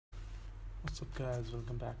What's up guys,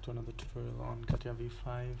 welcome back to another tutorial on Catia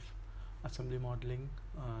V5 assembly modeling.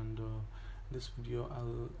 And this video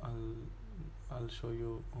I'll show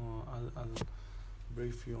you I'll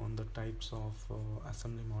brief you on the types of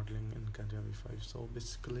assembly modeling in Catia V5. So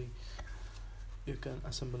basically you can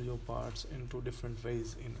assemble your parts in two different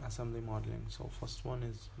ways in assembly modeling. So first one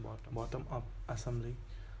is bottom up assembly.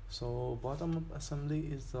 So bottom up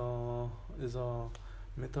assembly is a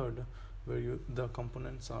method where the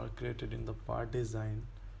components are created in the part design.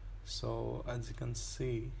 So as you can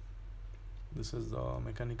see, this is the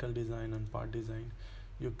mechanical design and part design.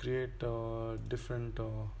 You create different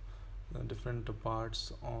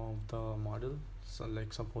parts of the model. So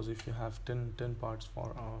like suppose if you have 10 parts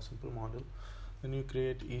for a simple model, then you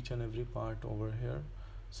create each and every part over here.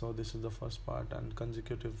 So this is the first part, and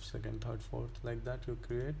consecutive second, third, fourth, like that you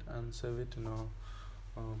create and save it in a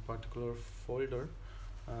particular folder.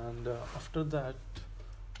 And after that,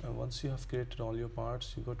 once you have created all your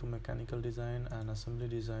parts, you go to mechanical design and assembly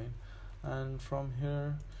design, and from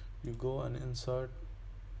here you go and insert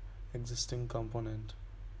existing component.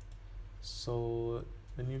 So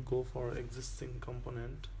when you go for existing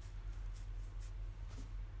component,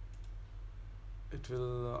 it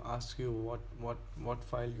will ask you what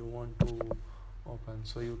file you want to open.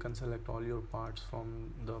 So you can select all your parts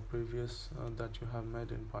from the previous that you have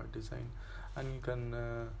made in part design, and you can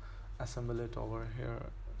assemble it over here.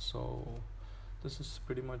 So this is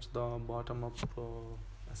pretty much the bottom up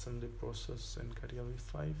assembly process in Catia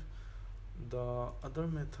V5. The other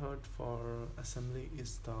method for assembly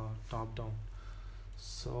is the top down.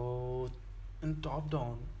 So in top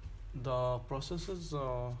down, the process is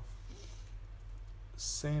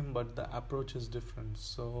same, but the approach is different.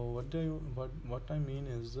 So what I mean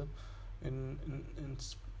is,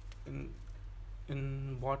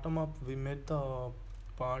 in bottom up we made the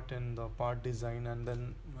part in the part design, and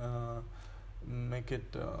then make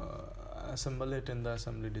it assemble it in the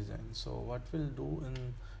assembly design. So what we'll do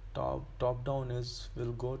in top down is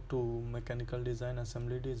we'll go to mechanical design,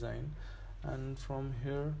 assembly design, and from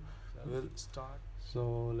here we'll start.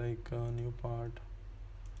 So like a new part,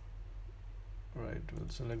 right, we'll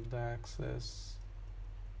select the axis,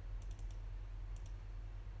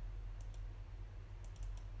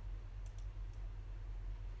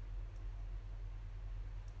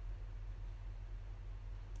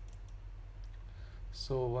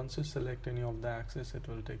 so once you select any of the axis, it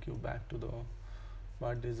will take you back to the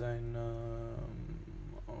part design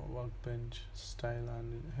workbench style,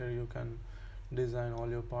 and here you can design all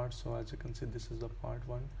your parts. So as you can see, this is the part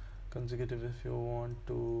one. Consecutive, if you want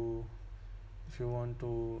to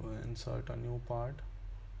insert a new part,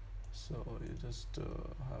 so you just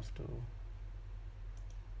have to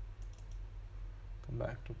come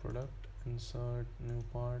back to product, insert new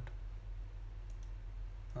part,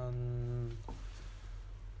 and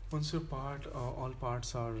once your part all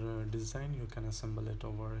parts are designed, you can assemble it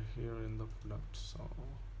over here in the product. So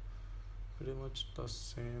pretty much the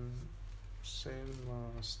same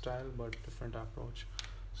style but different approach.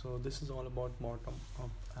 So this is all about bottom up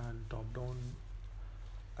and top down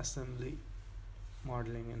assembly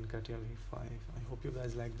modeling in Catia V5. I hope you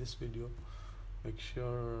guys like this video. Make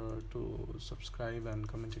sure to subscribe and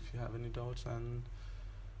comment if you have any doubts, and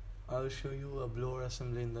I'll show you a blower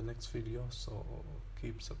assembly in the next video, so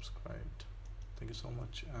keep subscribed. Thank you so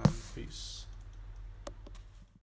much, and peace.